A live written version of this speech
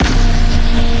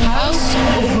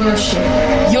worship.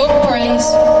 Your praise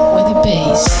with a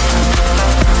bass.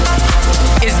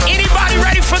 Is anybody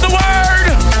ready for the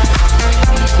word?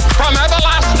 From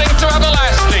everlasting to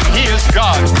everlasting, He is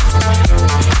God.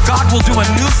 God will do a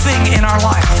new thing in our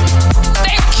life.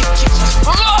 Thank you, Jesus.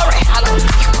 Glory. Hallelujah.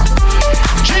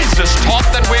 Jesus taught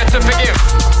that we're to forgive.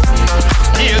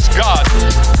 He is God.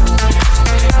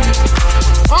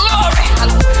 Glory.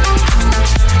 Hallelujah.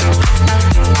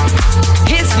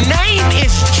 His name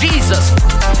is Jesus.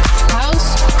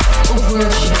 House of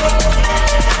worship.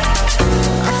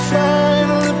 I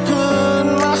finally put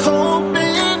my hope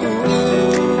in you.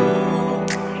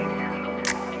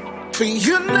 For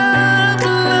you never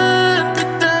let me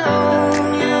down.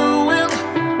 You will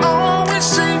always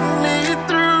see me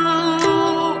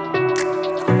through.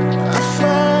 I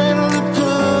finally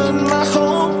put my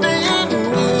hope in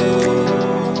you.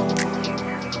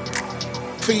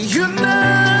 For you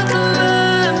never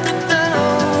let me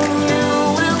down. You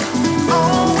will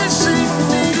always see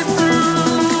me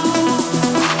through.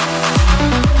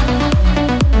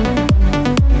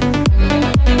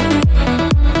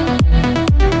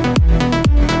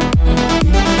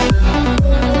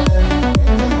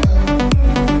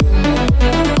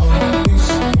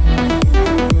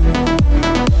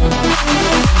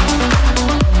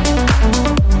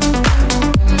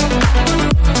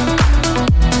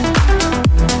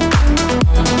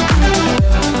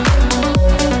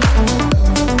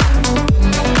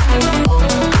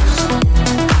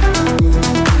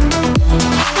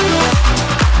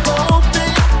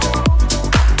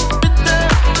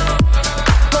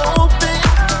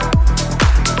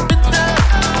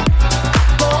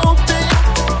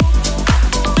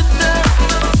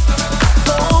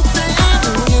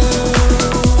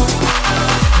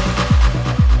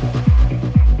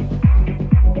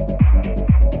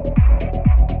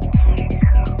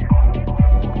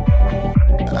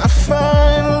 I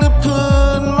finally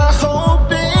put my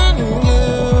hope in you.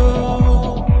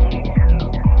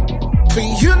 For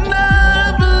you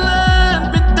never let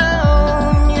me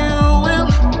down. You will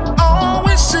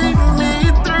always see me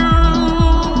through.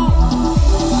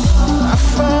 I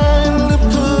finally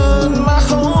put my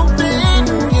hope in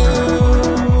you.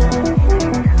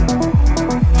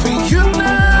 For you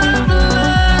never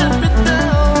let me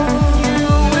down. You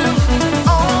will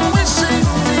always see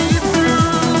me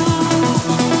through.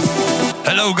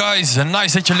 Hello guys, and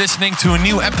nice that you're listening to a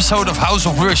new episode of House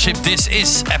of Worship. This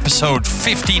is episode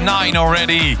 59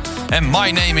 already, and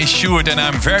my name is Sjoerd, and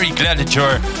I'm very glad that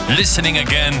you're listening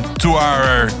again to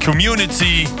our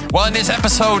community. Well, in this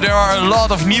episode there are a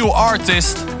lot of new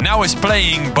artists. Now is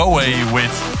playing Bowie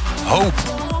with Hope,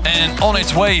 and on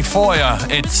its way Foya,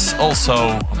 it's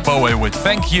also Bowie with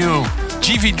Thank You,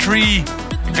 GV3,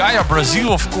 Gaia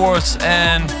Brazil of course,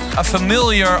 and a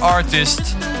familiar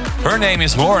artist. Her name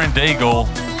is Lauren Daigle,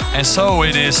 and so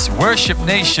it is Worship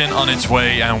Nation on its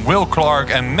way, and Will Clark,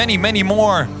 and many, many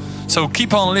more. So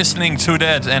keep on listening to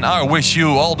that, and I wish you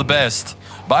all the best.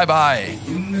 Bye bye.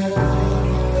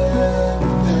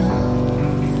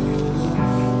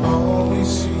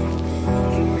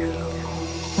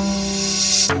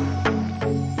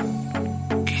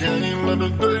 Can't let a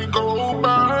day go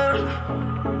by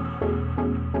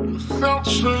without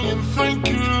saying thank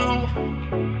you.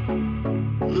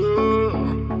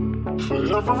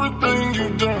 Yeah, for everything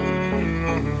you've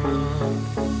done.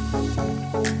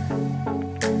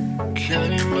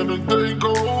 Can't let a day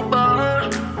go by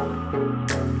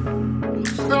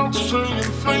without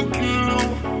saying thank you.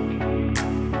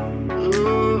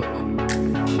 Yeah,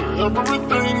 for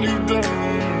everything you've done.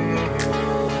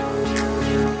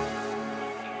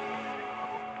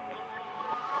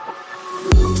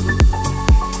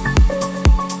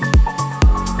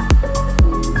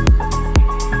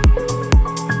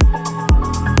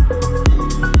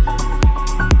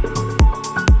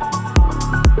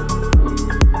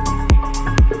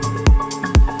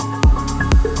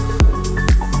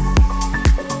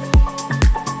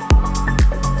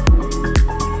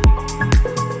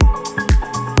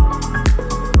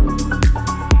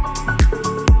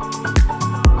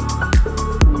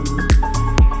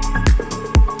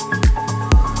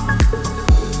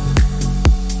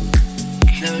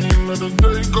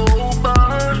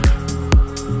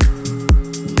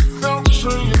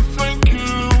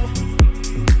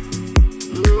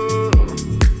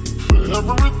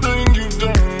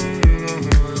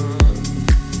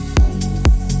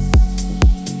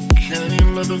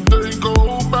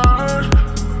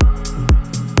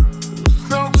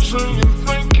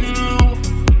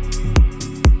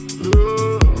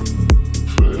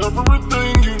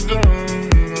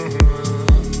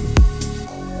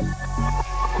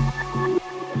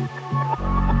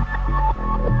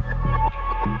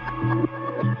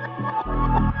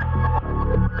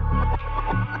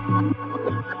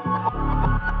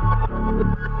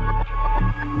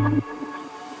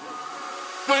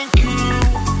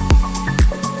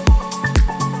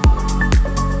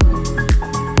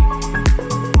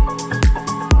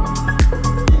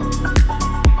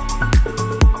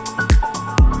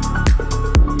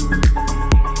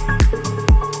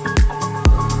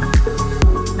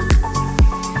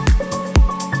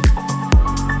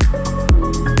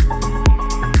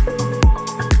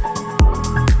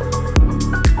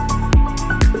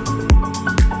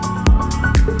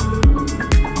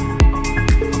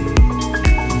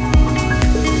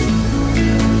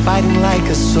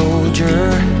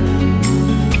 soldier,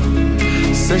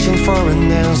 searching for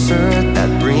an answer that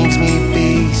brings me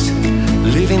peace,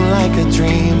 living like a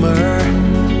dreamer.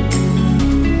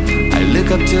 I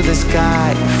look up to the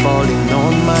sky, falling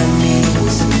on my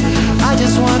knees. I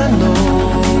just wanna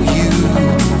know you.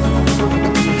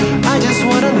 I just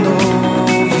wanna know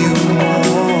you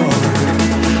more.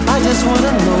 I just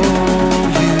wanna know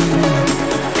you.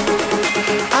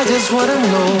 I just wanna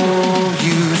know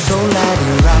you. So let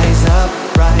it rise up,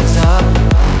 rise up.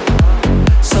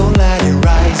 So let it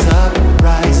rise up,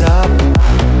 rise up.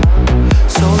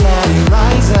 So let it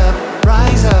rise up,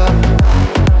 rise up.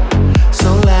 So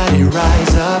let it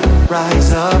rise up,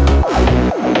 rise up.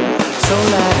 So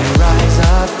let it rise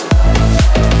up.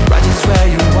 Right just where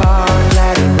you are,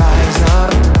 let it rise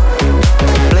up.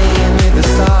 Playing with the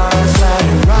stars, let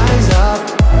it rise up.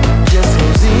 Just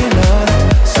close enough.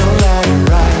 So let it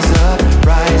rise up,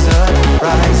 rise up,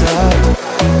 rise up.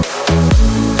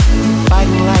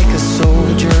 Fighting like a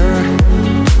soldier,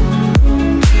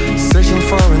 searching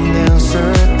for an answer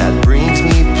that brings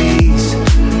me peace,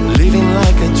 living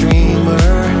like a dreamer.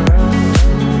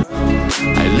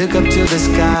 I look up to the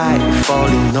sky,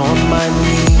 falling on my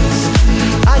knees.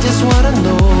 I just wanna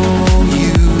know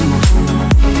you.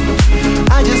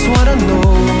 I just wanna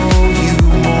know you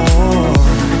more.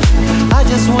 I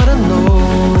just wanna know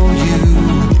you.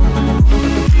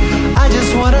 I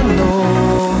just wanna know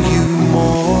you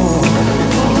more.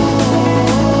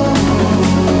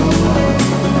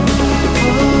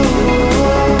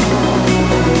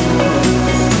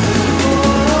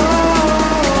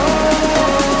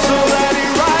 So let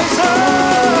it rise up.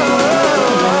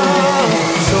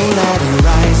 So let it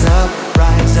rise up,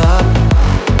 rise up.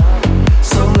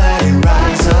 So let it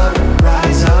rise up,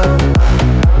 rise up.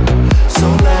 So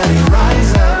let it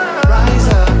rise up, rise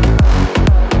up.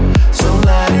 So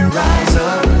let it rise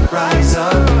up, rise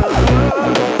up.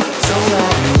 So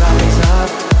let it rise up.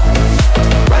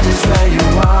 Right just where you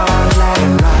are, let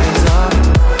it rise up.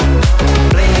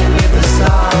 Playing with the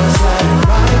stars, let it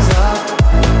rise up.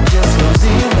 Just close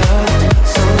enough.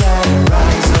 So let it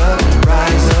rise up,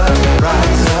 rise up,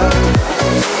 rise up.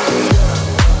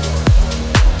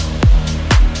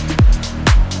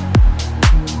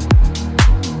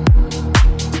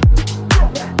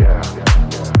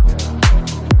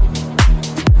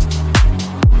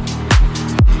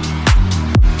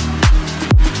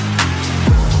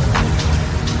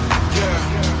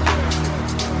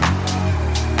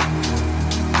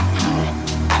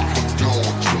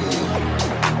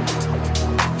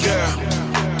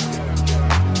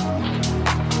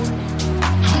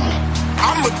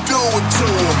 I'ma do it to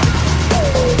him.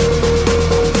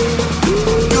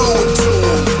 Do it to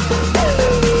him.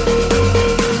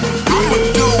 I'ma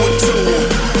do it to him.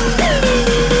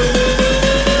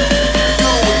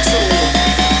 Do it to him.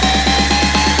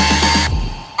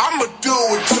 I'ma do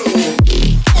it to him.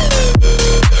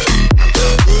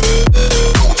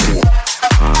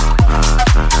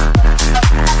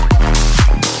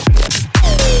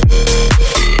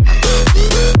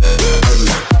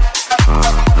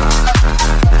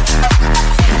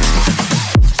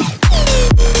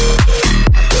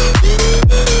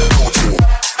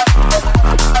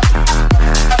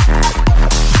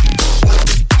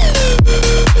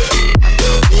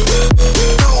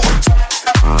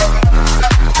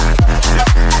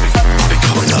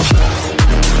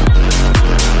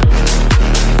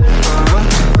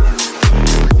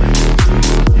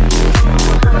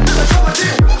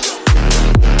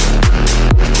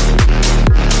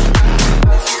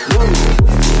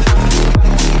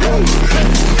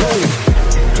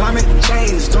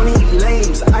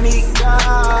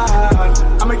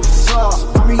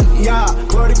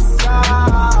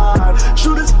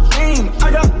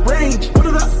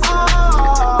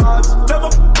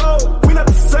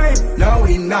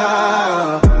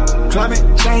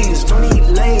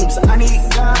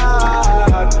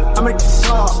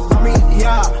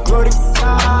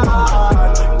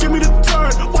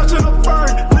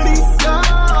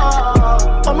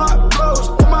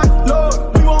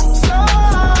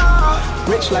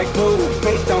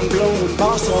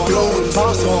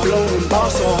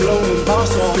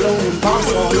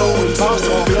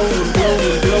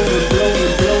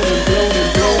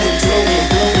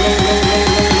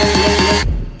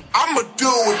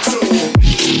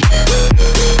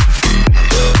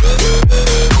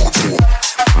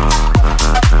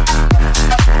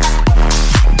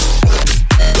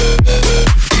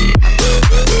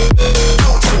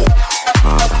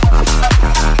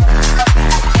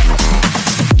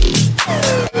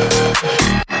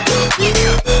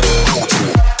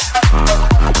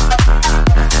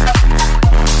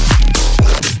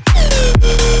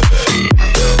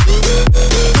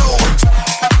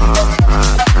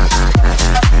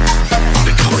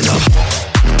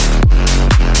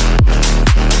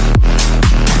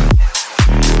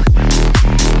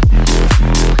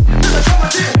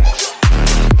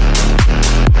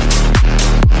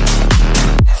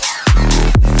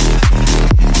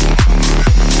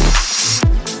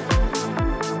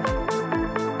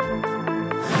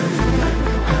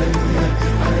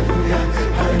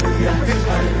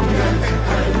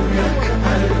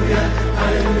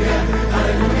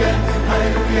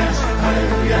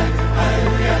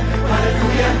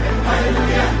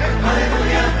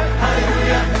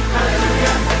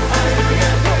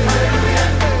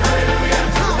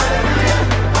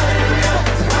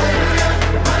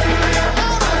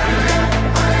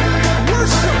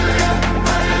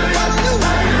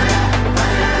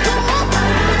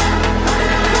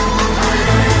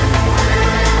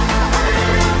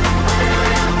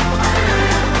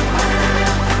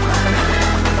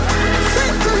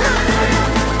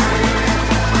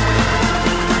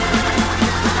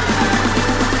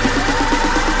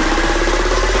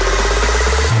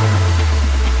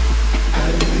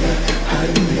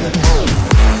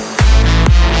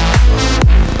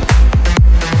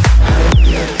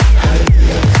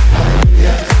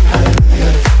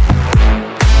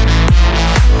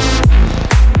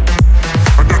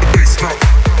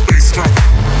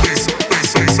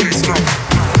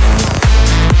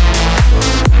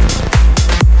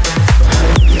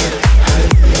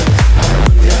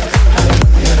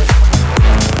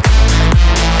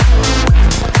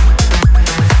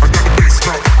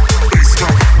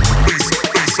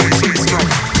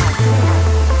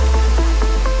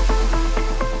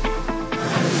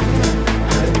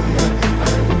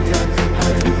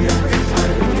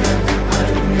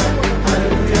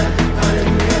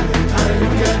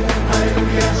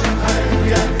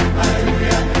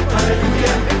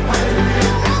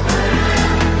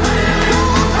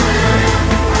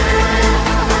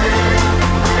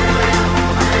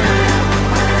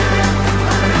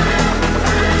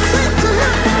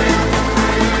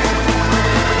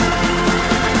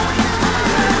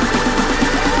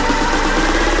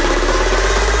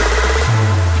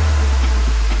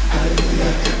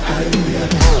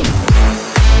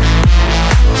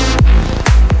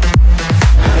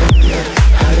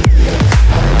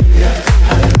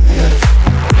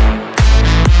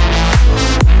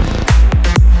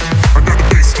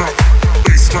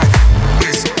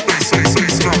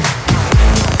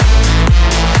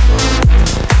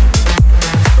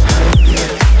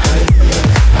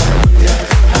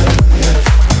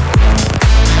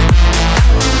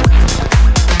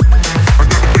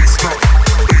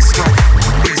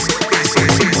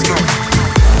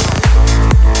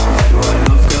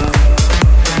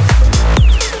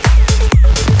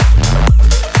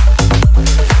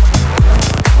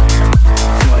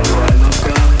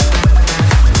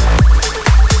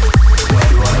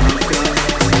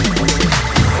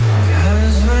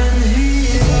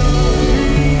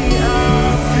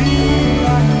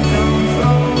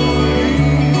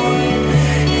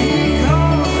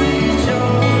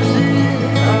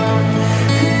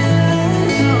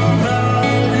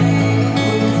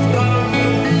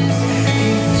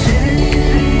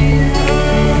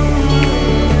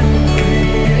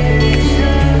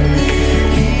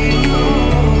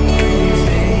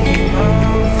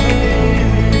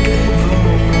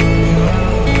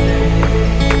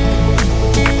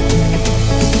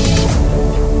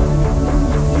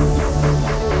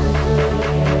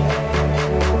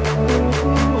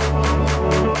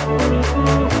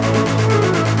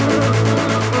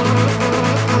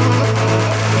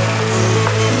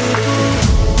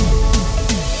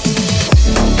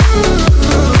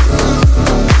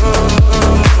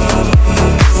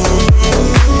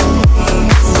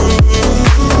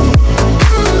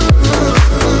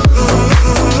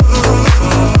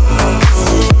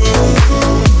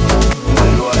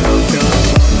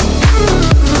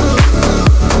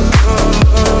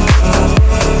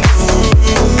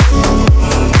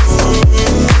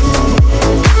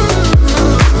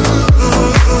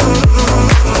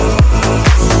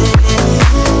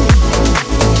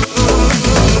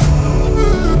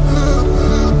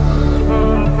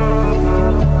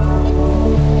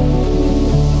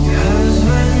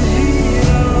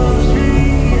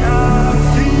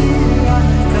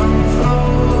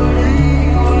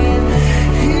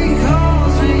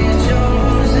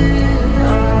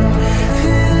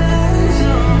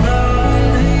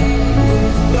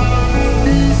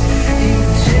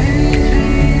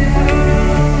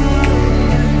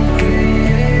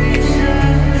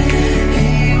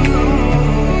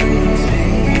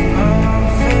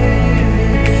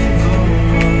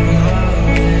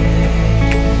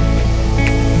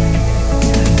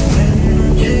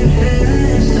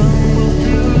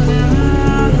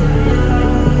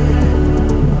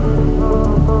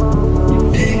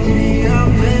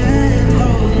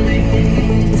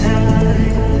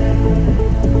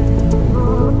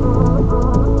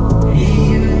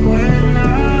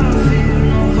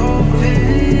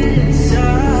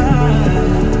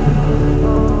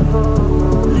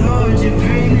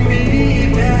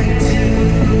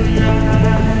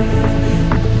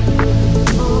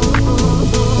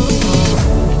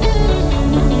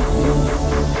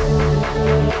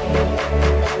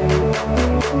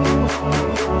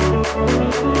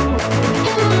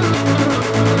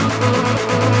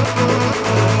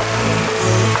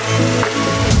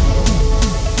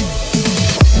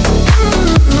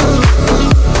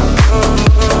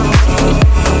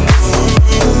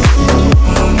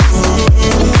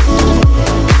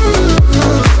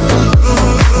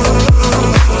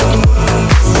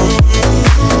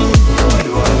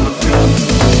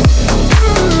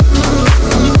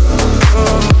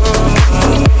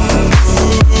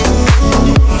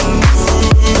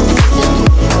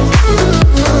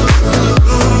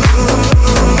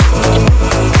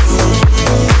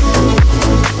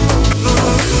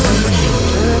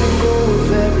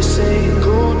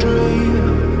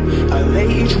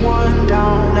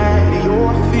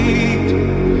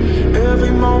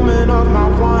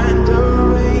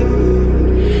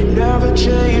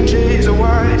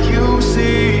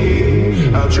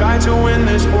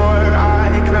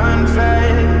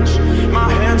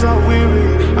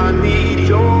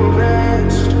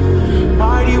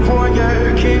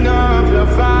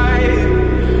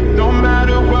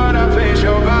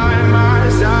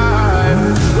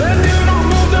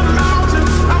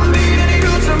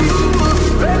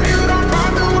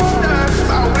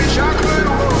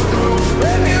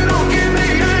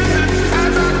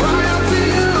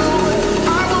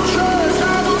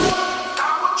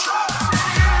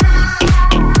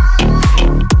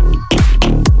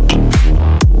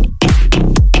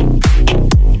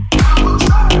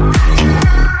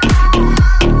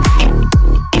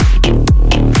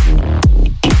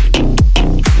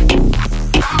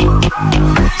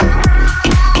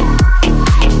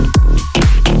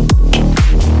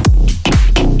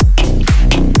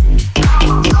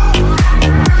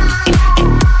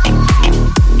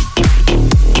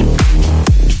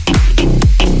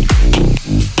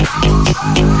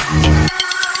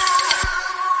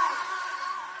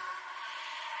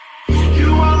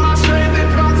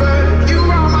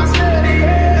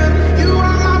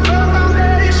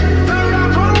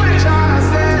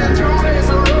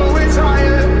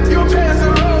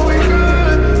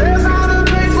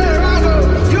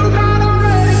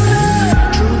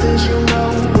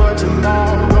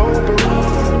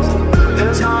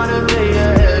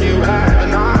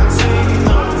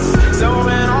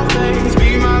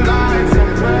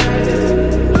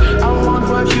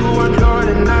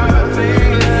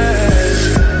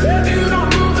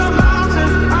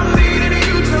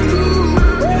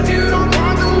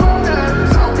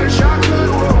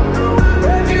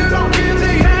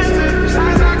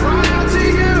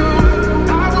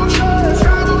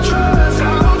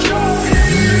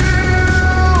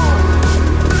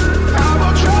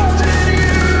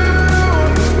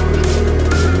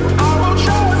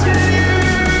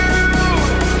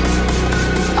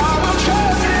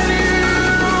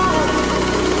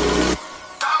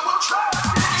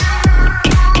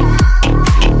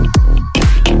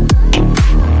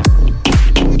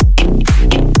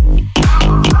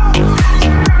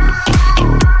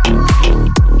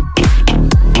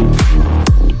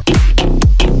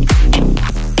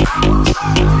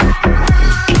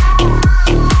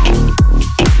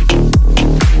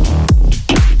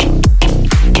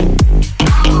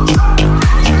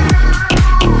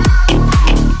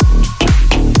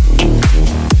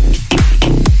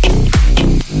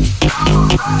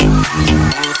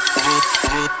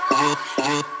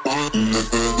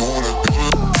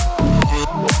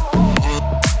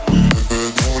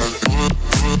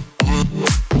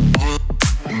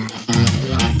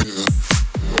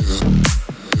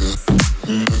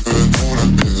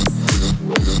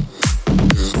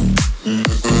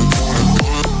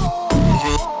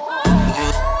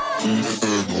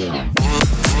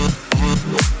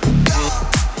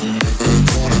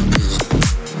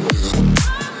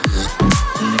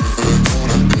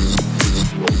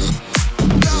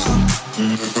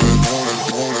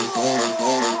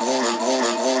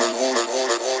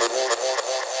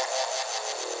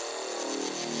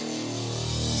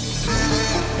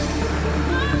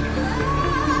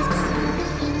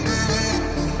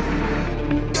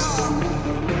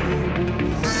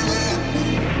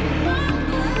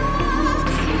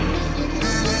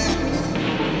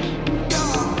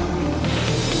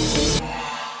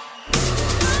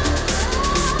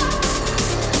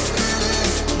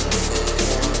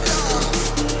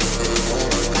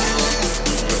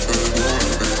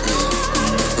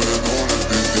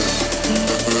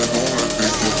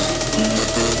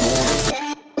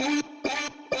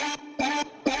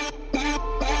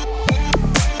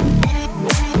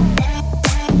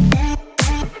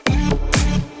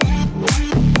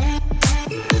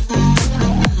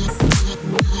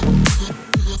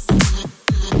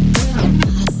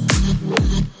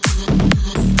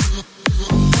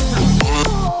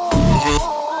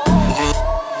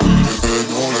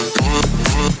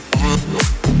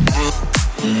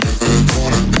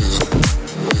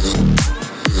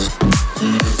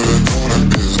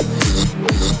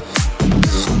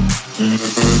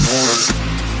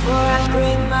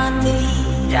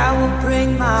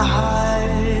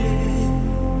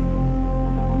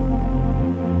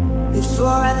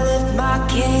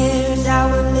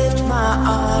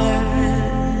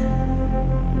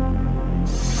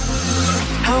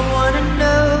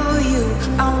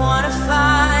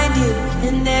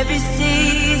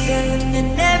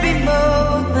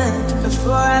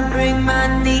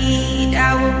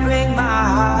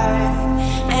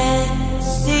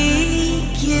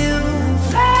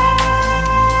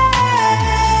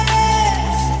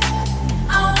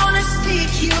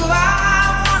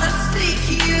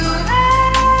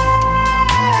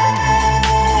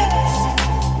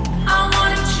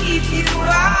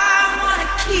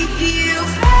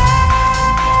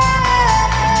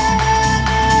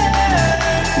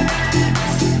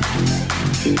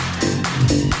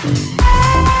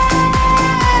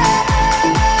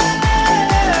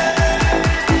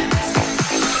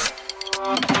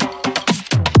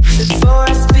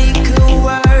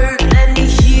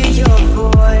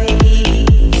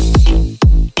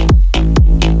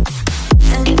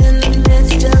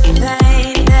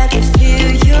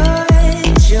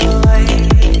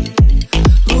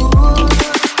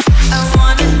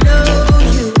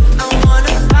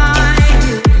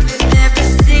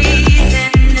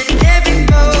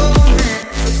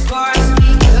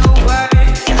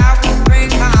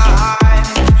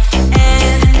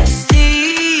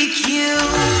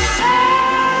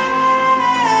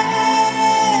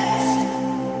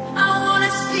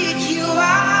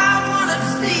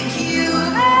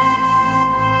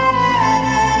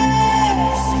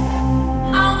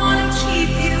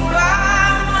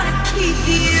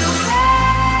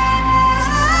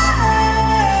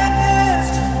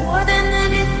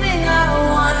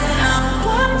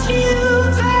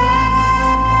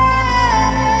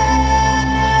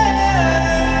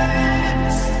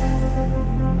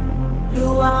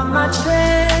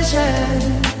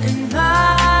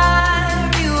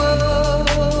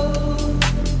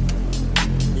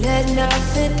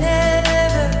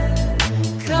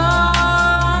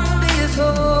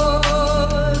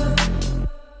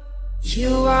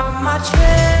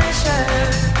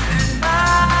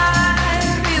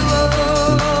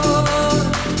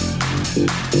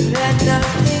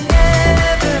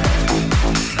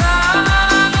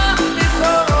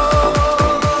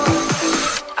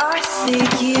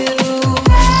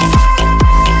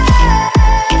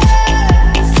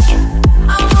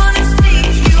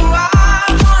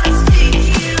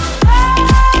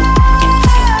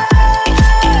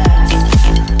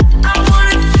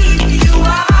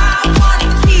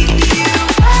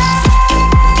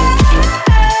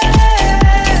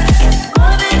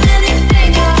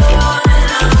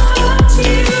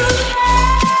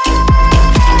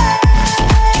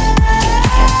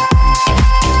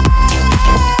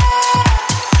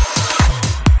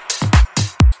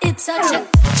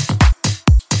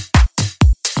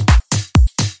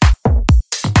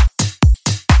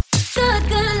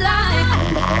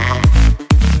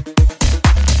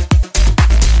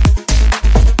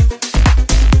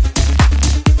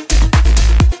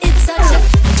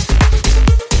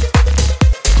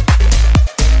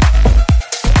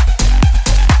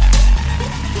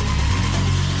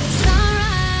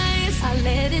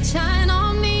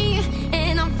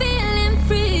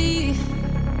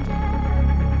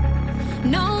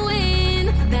 No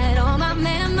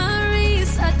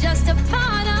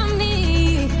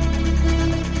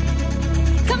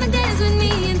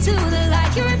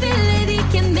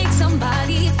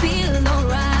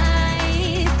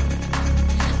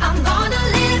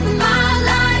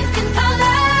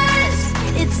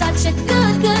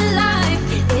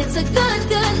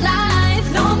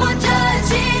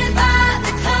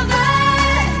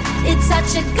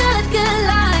such a good, good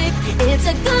life. It's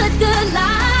a good, good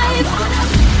life.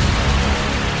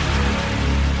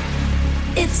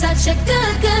 It's such a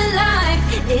good, good life.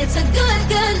 It's a good,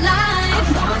 good life.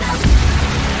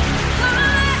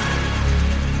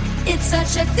 It's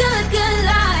such a good, good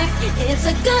life. It's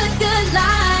a good, good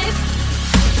life.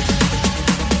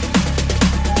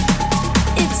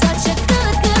 It's such a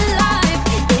good, good life.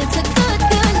 It's a good,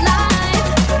 good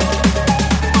life.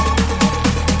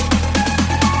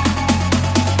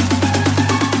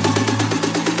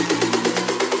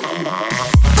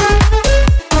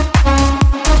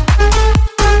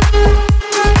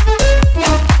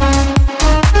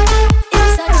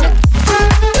 It's such a good, good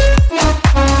life.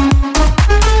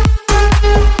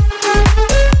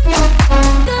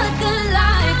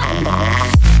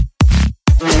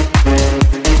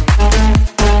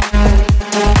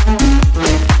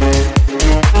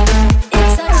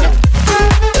 It's such a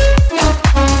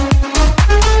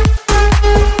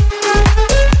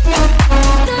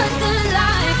good, good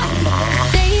life.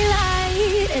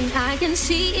 Daylight, and I can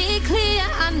see it clear.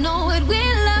 I know it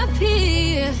will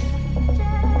appear.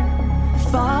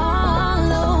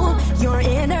 Follow your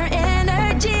inner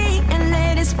energy and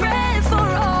let it spread for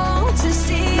all to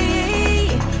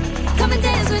see. Come and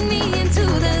dance with me into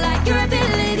the light. Your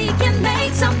ability can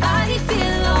make somebody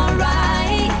feel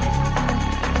alright.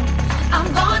 I'm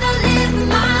gonna live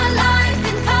my life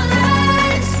in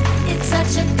colors. It's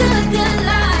such a good, good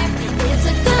life. It's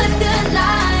a good, good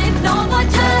life. No more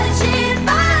judging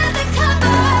by the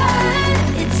cover.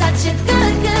 It's such a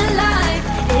good, good life.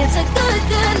 It's a good,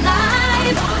 good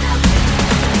life.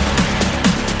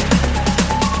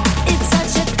 It's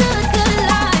such a good, good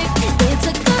life. It's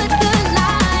a good, good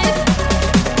life. It's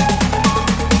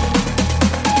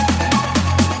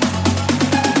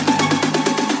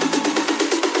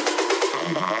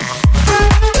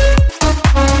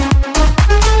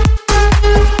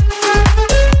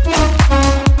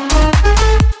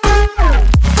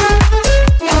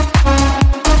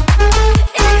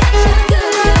such a good,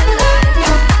 good life.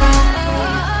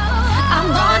 I'm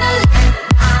gonna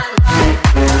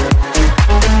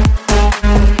good,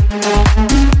 good life.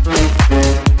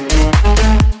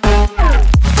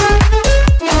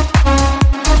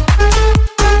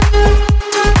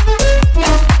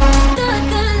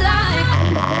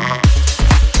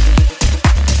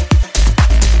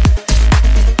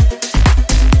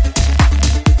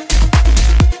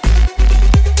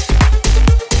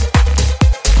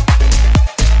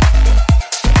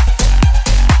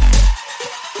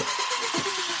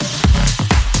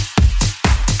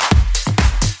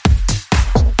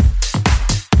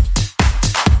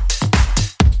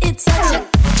 It's such a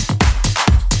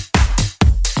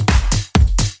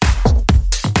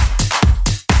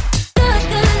good,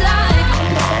 good life.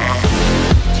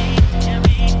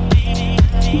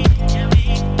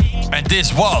 And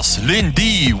this was Lynn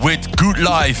D with Good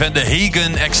Life and the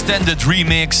Hagen extended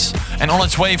remix. And on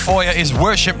its way for you is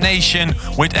Worship Nation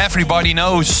with Everybody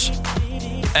Knows.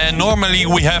 And normally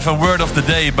we have a word of the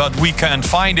day, but we can't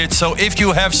find it. So if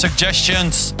you have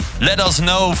suggestions, let us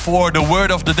know for the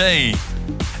word of the day.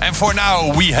 And for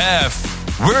now, we have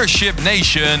Worship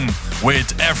Nation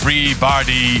with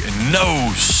Everybody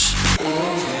Knows.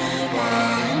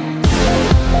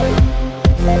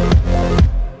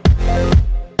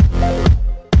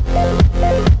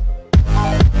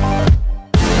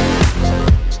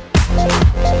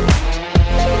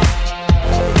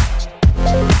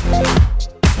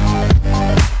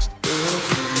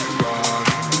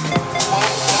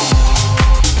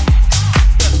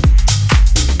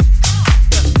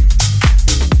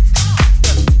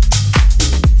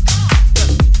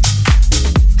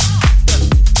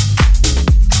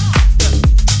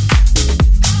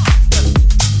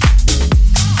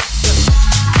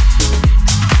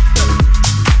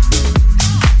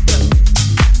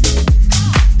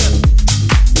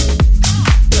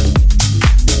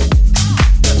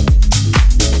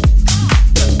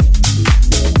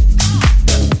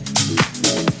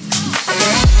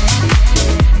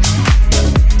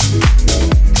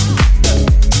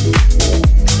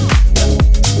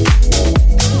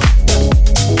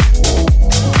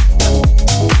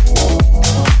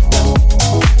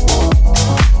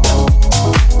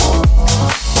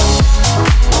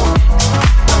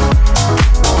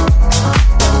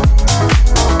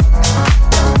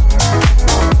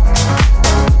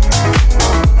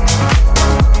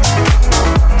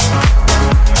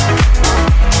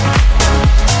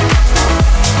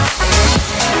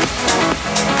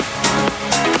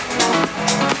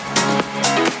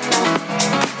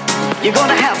 You're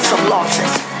gonna have some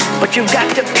losses. But you've got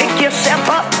to pick yourself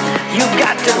up. You've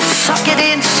got to suck it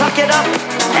in, suck it up,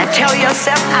 and tell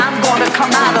yourself, I'm going to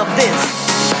come out of this.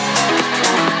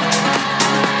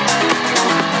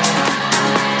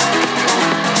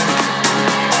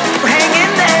 Hang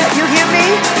in there, you hear me?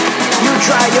 You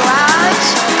dry your eyes,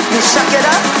 you suck it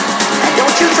up, and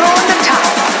don't you throw in the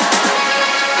towel.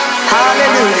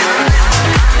 Hallelujah.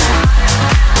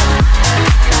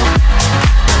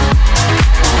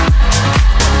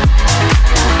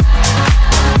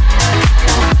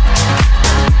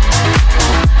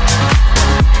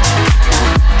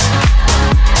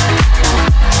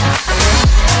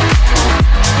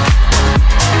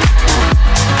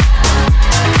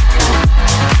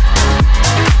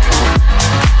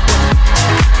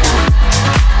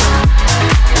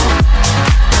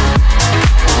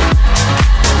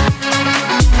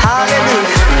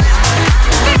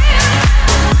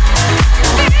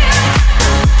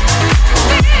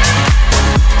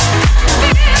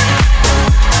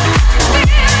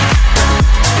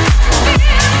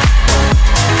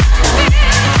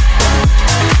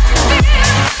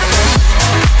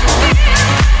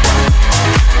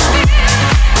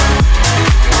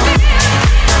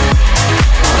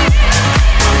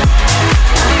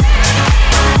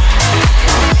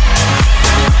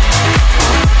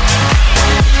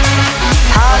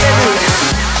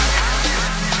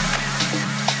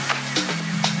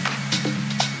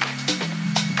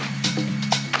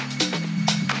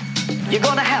 You're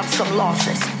gonna have some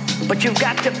losses, but you've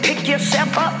got to pick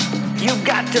yourself up. You've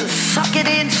got to suck it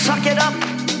in, suck it up,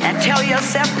 and tell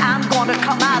yourself, I'm gonna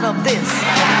come out of this.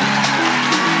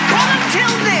 But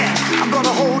until then, I'm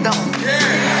gonna hold on.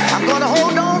 I'm gonna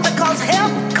hold on because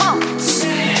help comes.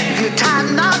 If you tie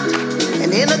a knot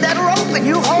and end of that rope and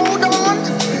you hold on,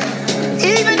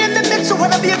 even in the midst of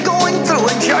whatever you're going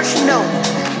through, and just know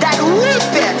that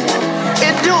weeping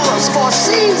endures for a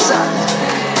season.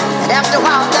 And after a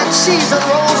while, that season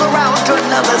rolls around to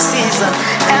another season,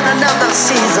 and another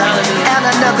season, and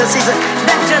another season.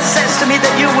 That just says to me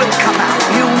that you will come out.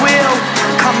 You will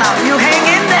come out. You hang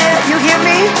in there, you hear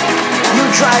me? You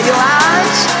dry your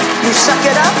eyes, you suck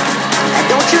it up, and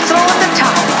don't you throw in the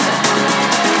towel.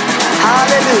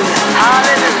 Hallelujah,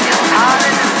 hallelujah,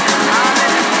 hallelujah,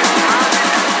 hallelujah,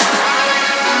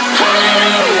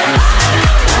 hallelujah.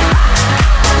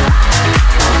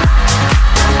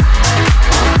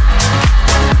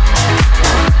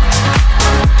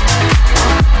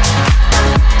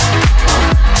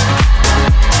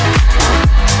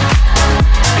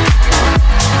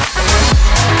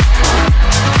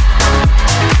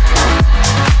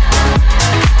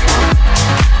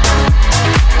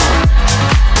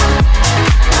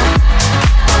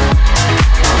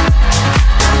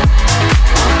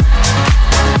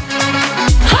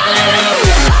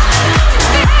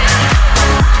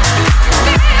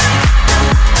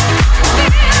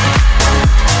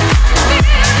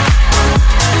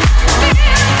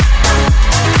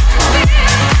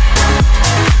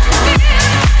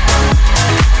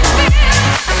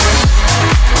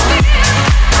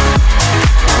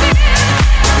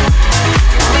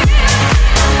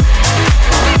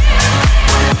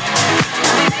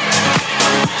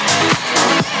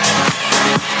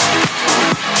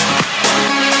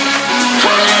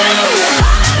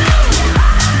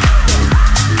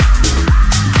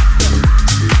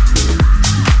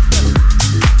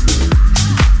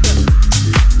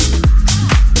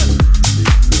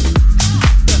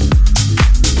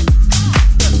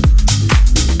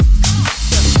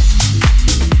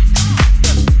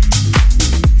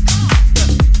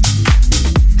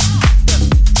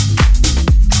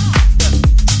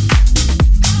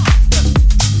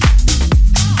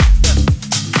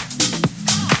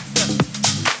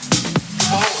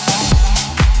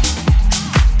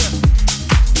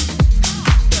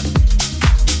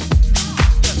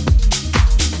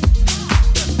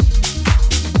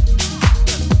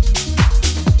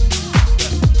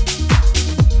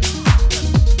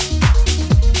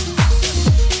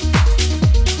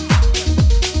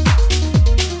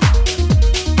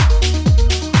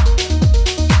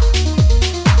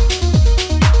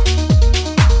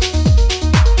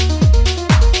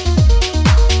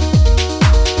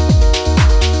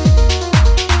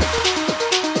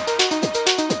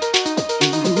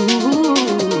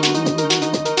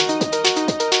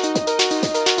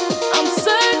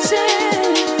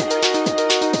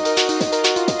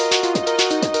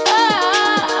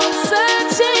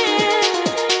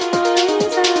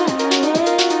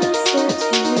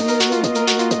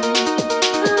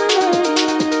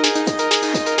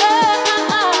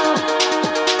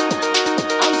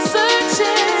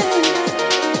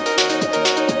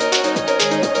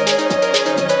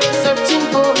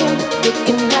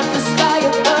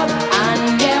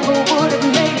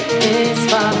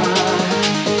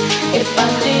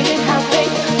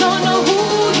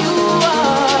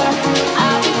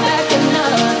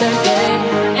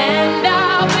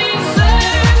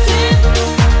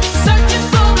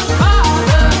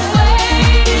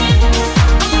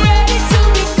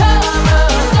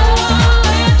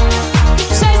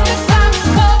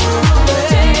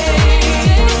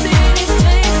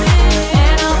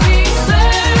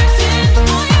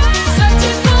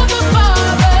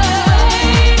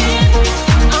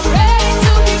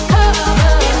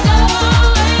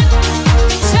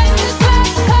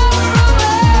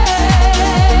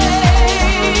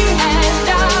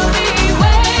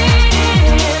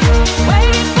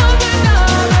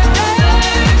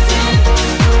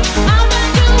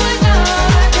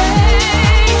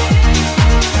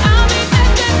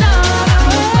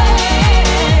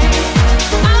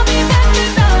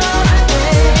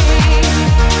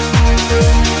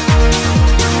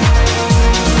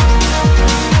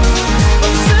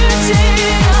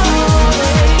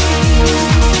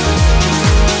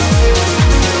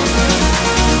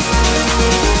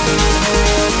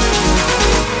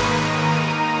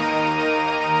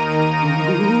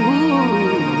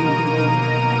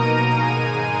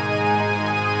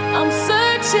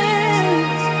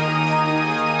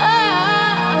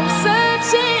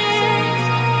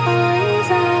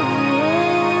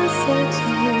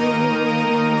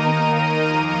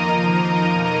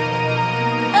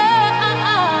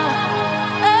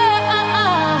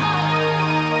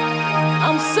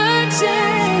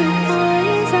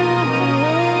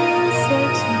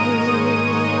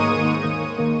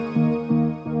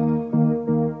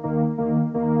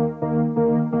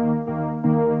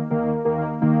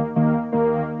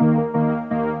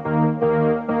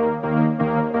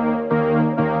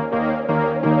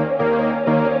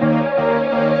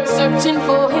 Searching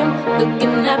for him,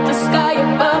 looking at the sky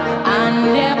above. I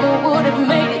never would have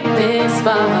made it this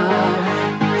far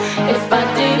if I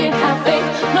didn't have faith,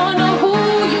 nor know who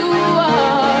you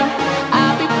are.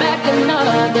 I'll be back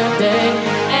another day,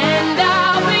 and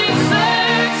I'll be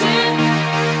searching,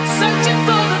 searching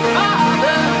for the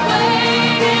Father,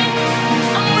 waiting.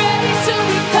 I'm ready to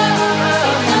recover,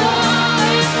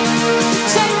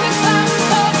 chase the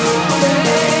clouds away.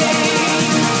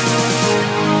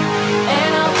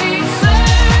 And I'll be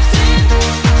searching,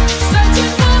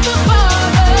 searching for the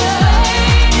Father,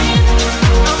 waiting.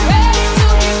 I'm ready to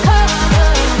recover,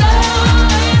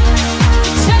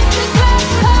 chase the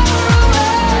clouds away.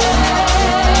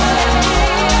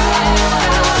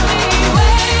 I'll be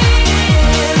waiting,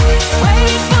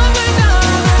 waiting for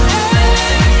another day.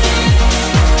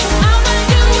 I'ma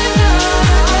do it another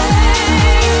way.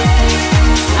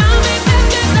 I'll be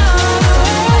back another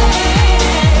way.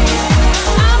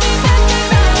 I'll be back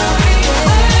another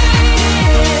way.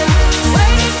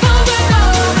 Waiting for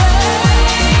another day.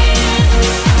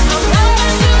 I'm gonna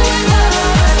do it another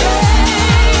day.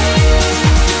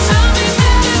 I'll be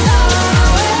back another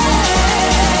way.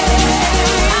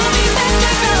 I'll be back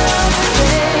another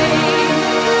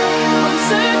day. I'm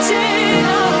searching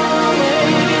always.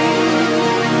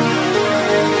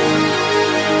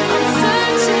 I'm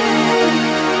searching.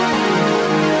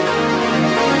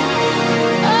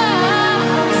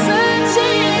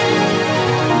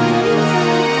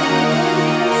 I'm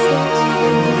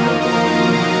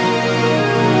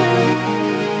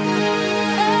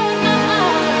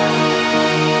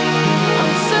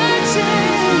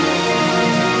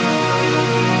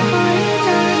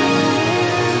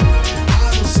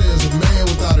Bible says a man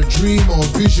without a dream or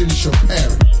vision shall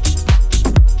perish.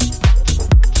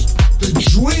 The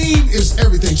dream is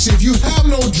everything. See, if you have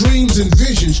no dreams and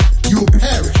visions, you'll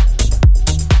perish.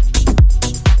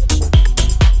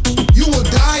 You will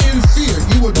die in fear.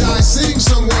 You will die sitting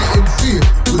somewhere in fear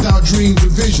without dreams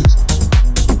and visions.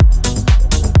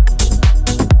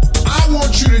 I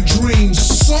want you to dream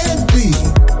so big.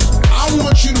 I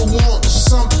want you to want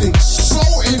something so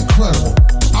incredible.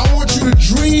 I want you to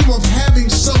dream of having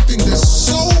something that's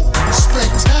so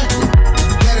spectacular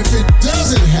that if it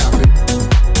doesn't happen,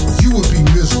 you would be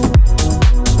miserable.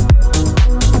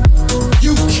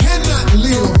 You cannot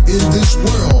live in this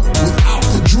world without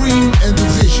the dream and the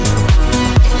vision.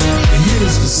 And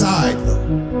here's the side though.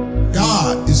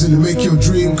 God is in to make your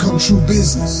dream come true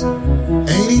business.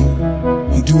 Ain't he?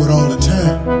 He do it all the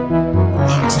time.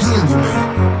 I'm telling you,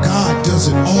 man, God does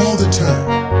it all the time.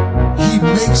 He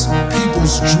makes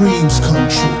people's dreams come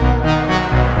true.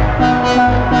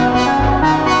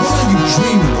 What are you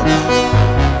dreaming about?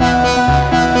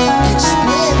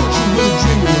 Explore what you're really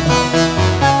dreaming about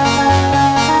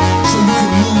so you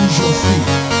can lose your fear.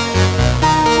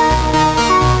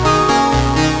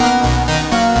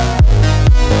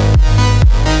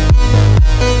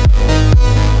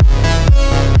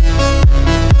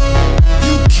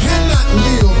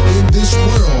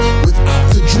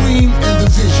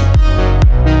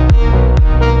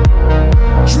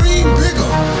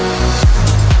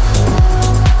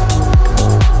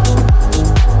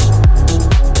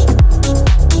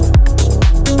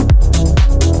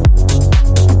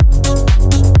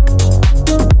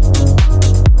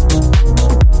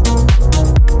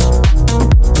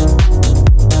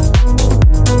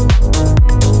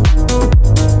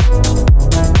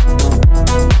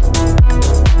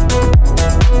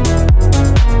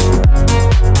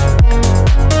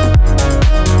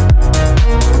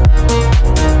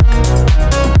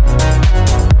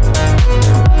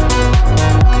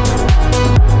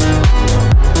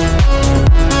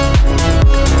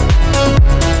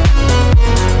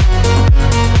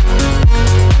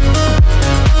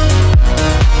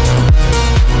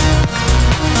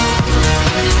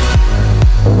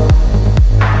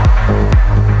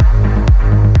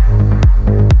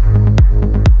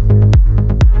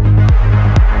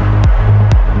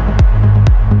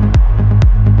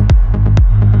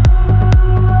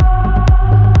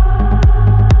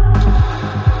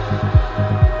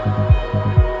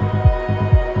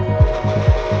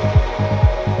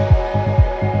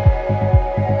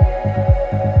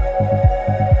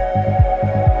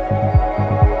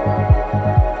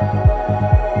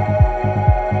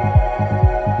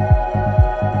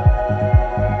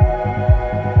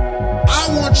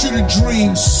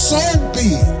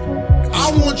 big.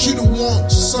 I want you to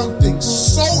want something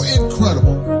so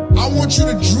incredible. I want you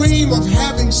to dream of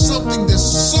having something that's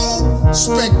so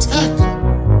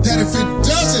spectacular that if it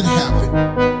doesn't happen,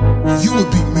 you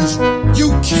would be miserable. You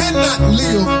cannot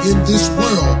live in this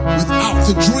world without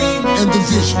the dream and the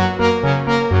vision.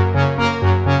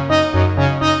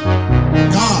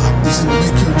 God is going to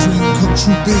make your dream come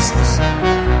true business.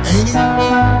 Ain't he?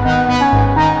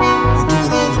 You do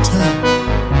it all the time.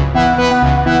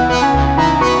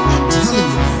 I'm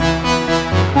telling you, man.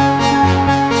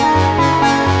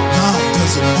 God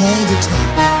does it all the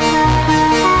time.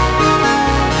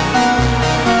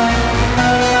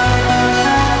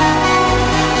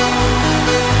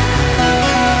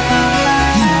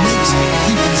 He makes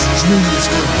people's dreams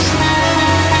come true.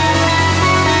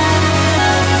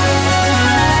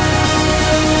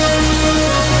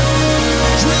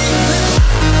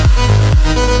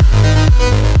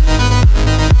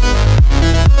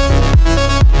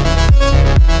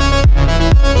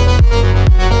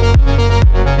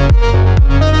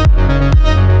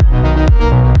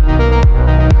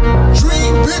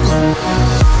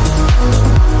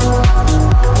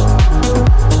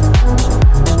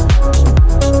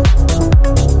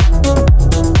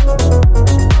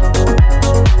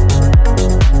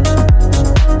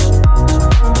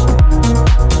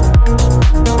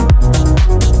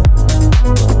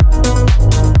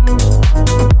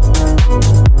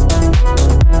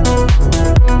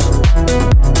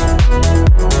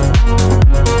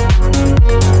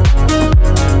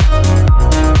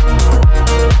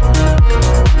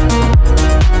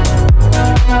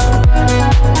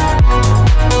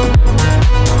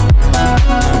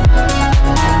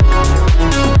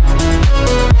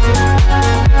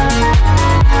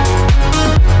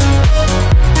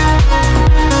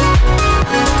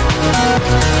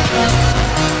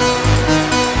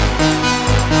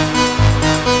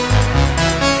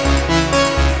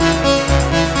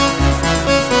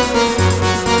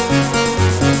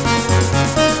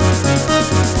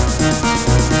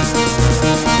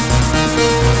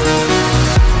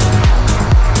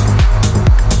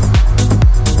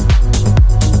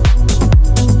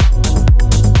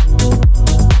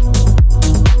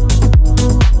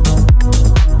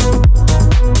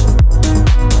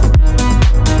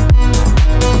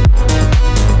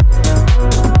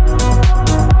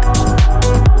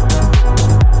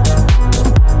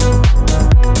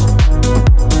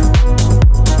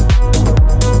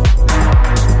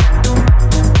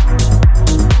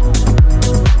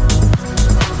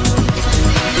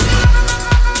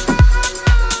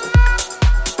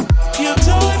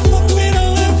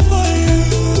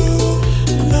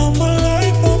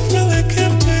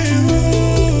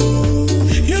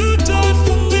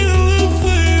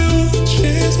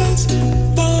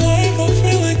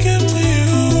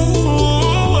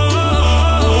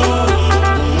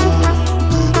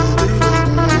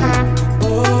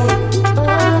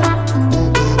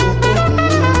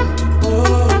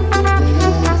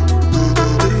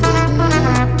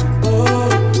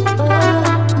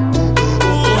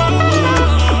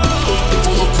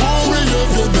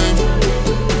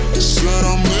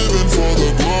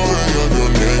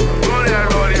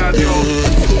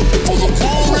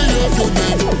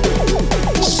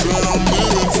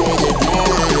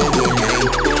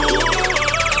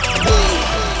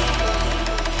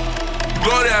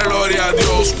 Gloria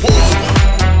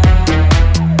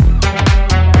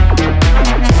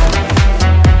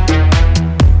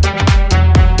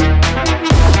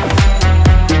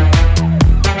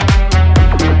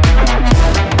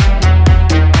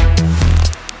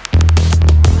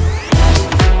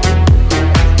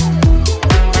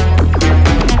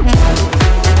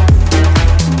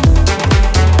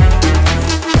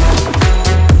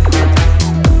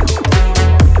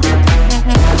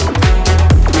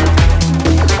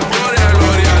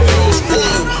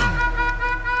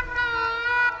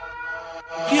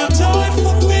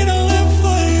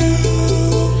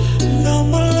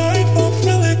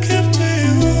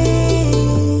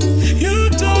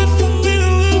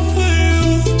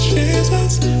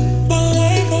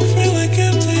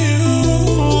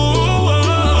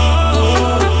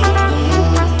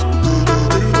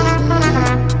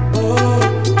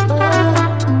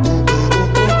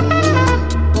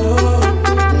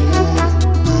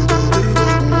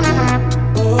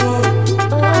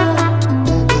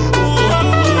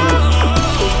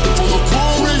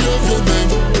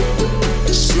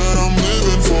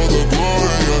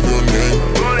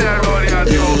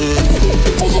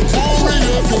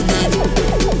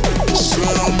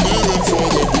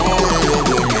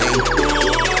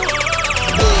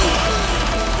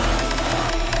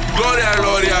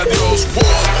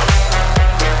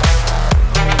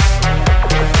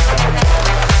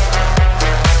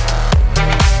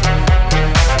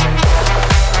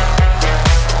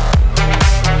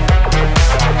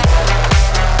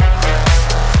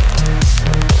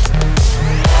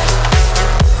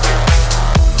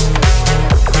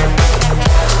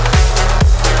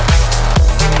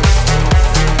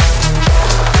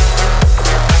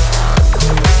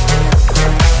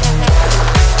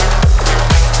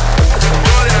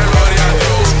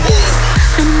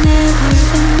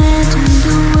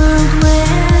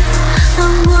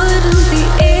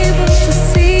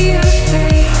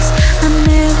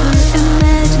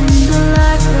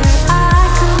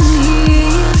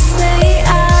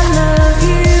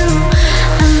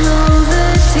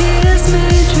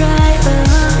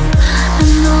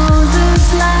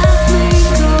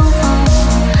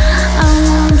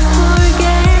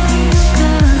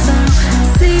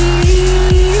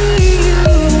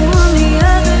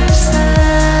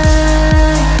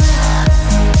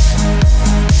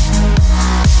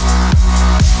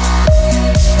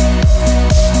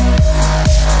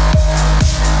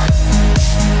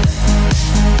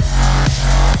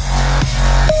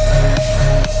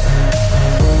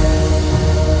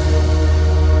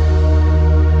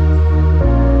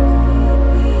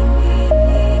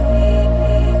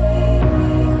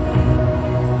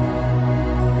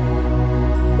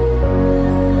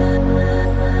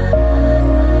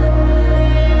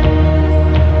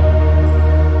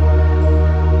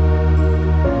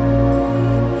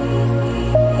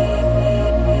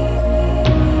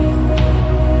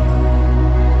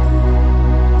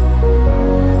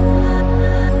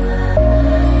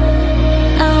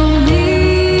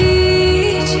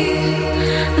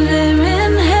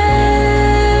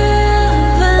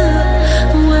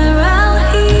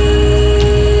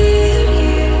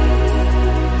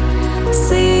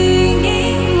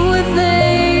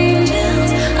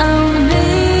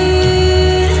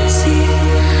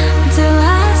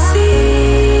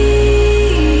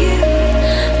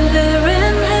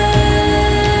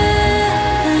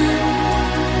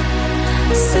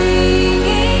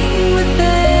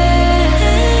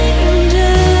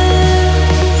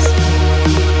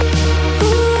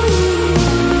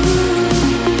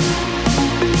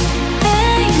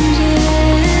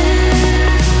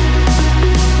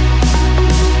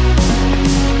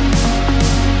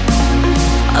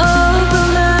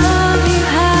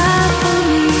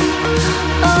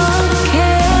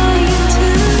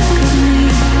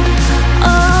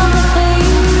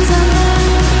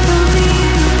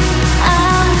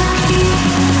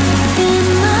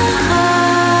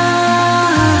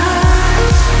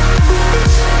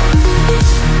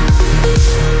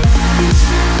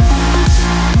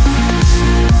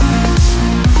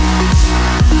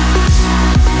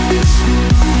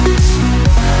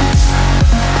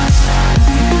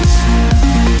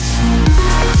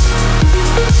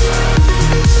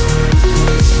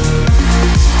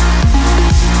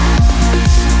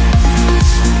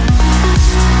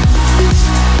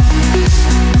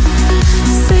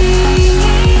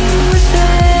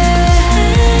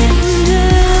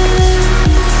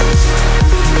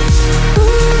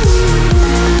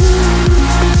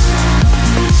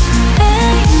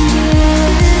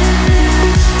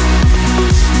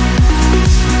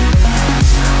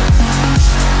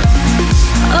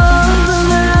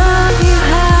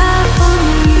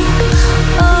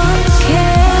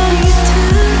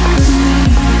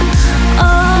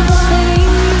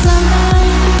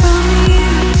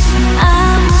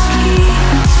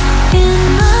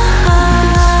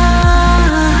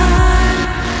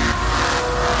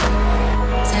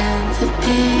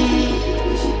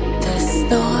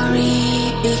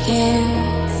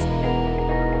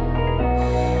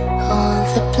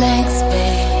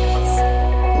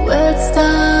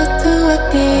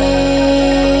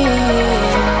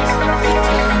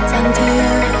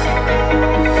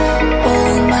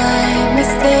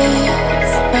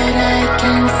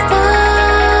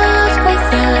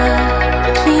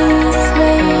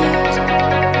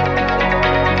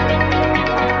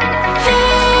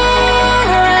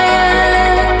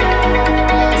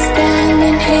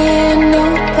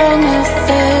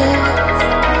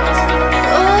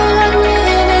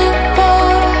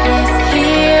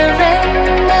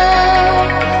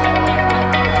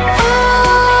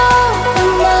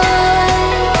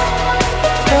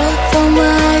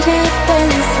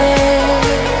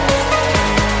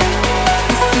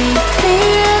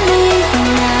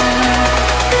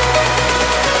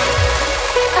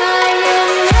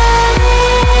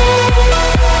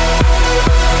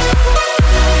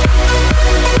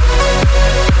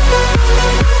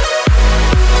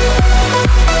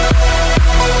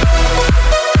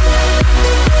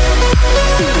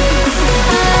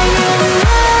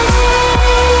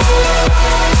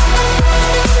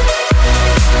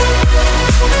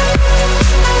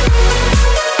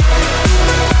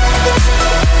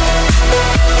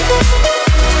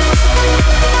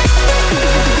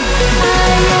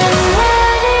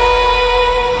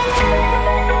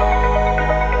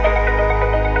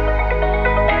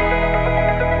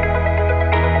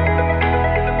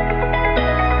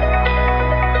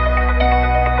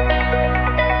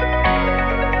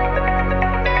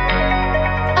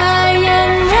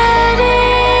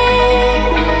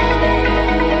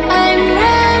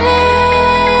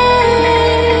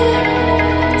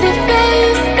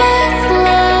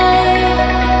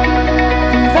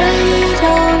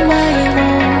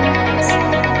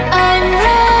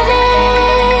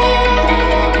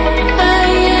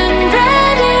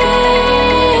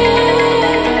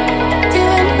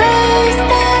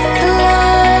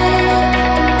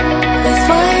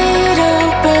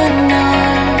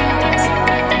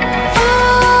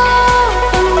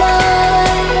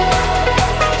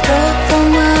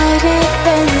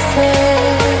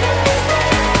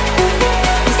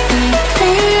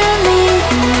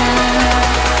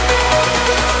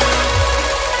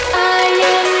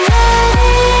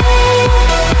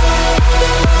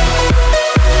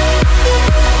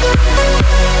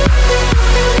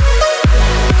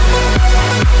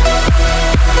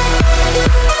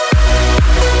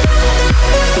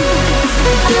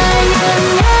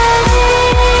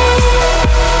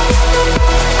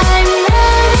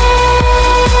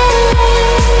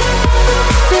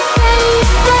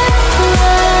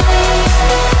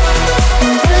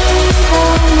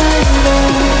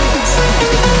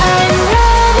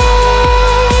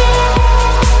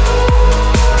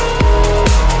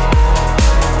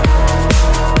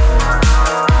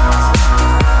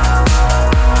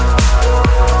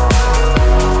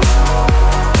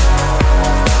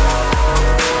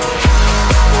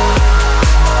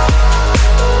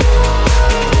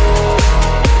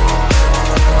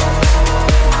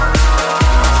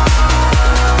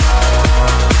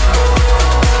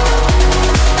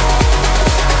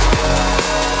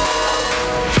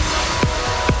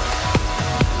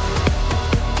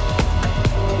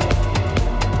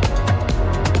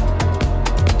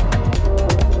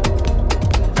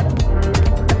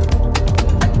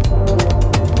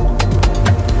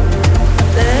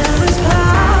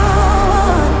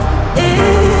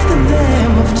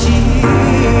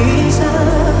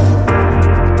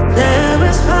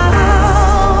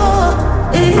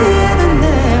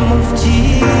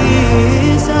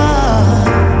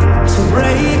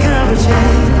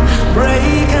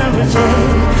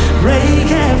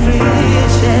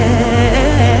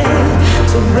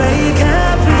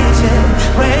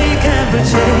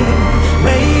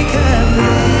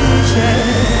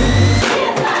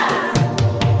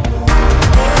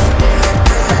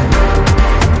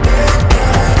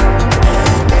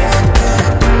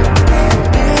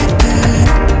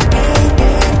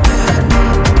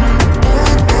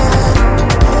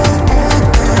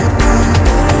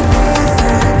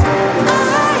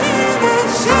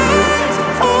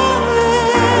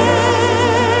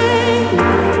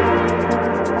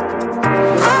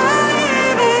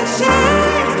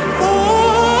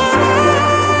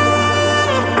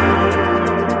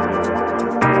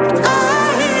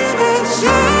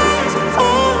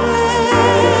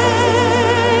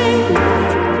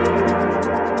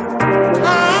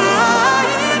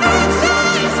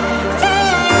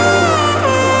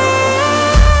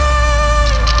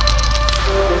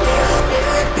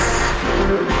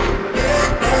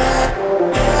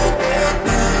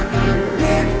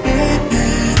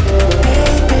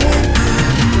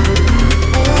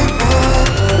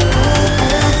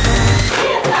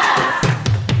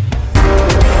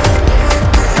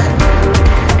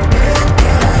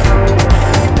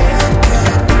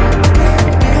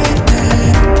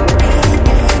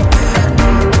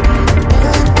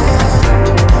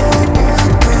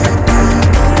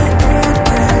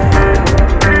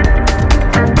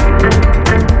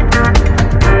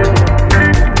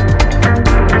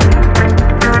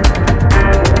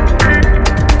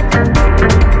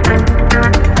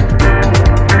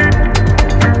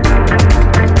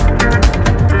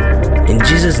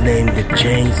Jesus' name, the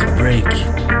chains break.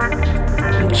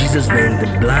 In Jesus' name, the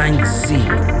blind see.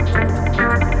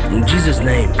 In Jesus'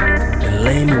 name, the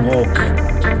lame walk.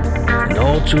 And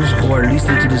all those who are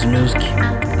listening to this music,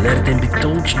 let them be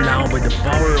touched now by the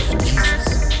power of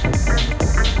Jesus.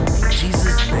 In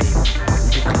Jesus' name,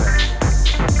 we declare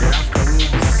that Africa will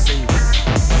be saved.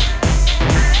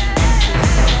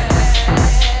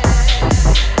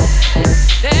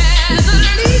 There's a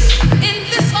leak in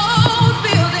this old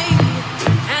building,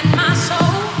 and my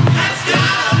soul has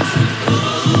got to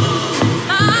move.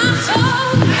 My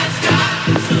soul has got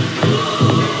to move.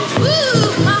 Ooh,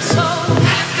 my soul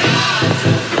has got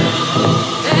to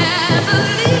move. There's a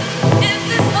leak in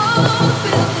this old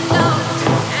building, Lord,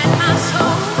 and my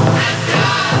soul has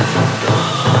got to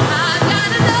move. I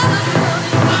got another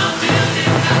building, one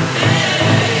building I made.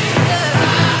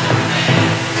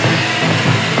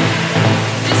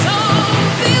 This old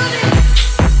building.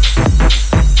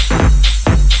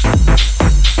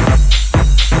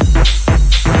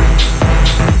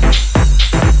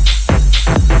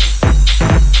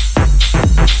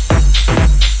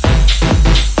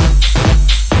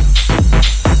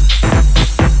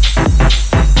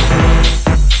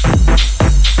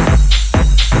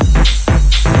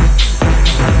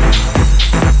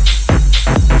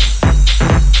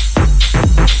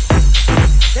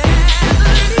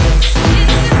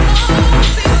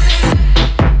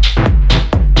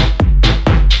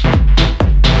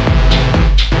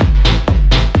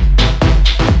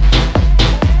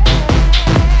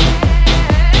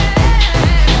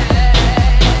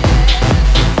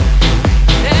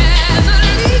 There's a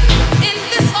leak in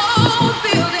this old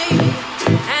building,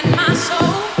 and my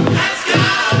soul has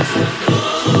got to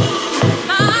move.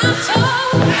 My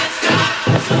soul has got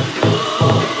to move.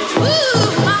 Ooh,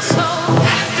 my soul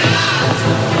has got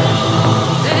to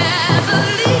move. There's a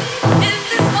leak in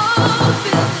this old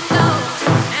building, Lord,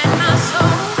 and my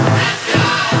soul has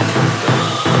got to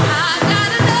move. I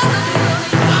got another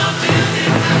building, one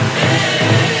building I made.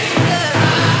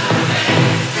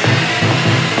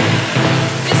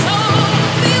 This old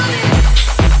building.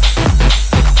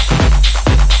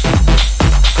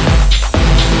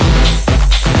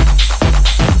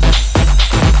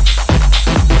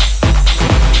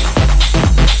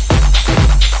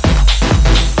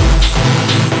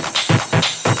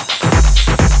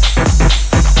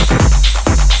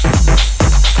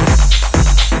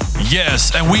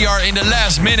 Yes, and we are in the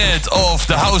last minute of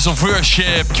the House of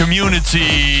Worship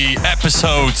Community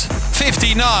episode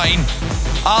 59.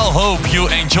 I hope you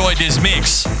enjoyed this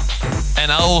mix.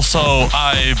 And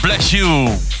I bless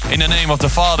you in the name of the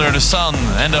Father, the Son,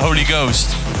 and the Holy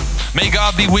Ghost. May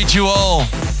God be with you all.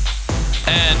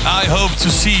 And I hope to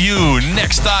see you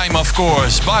next time, of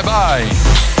course. Bye-bye.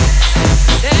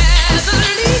 There's a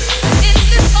leak in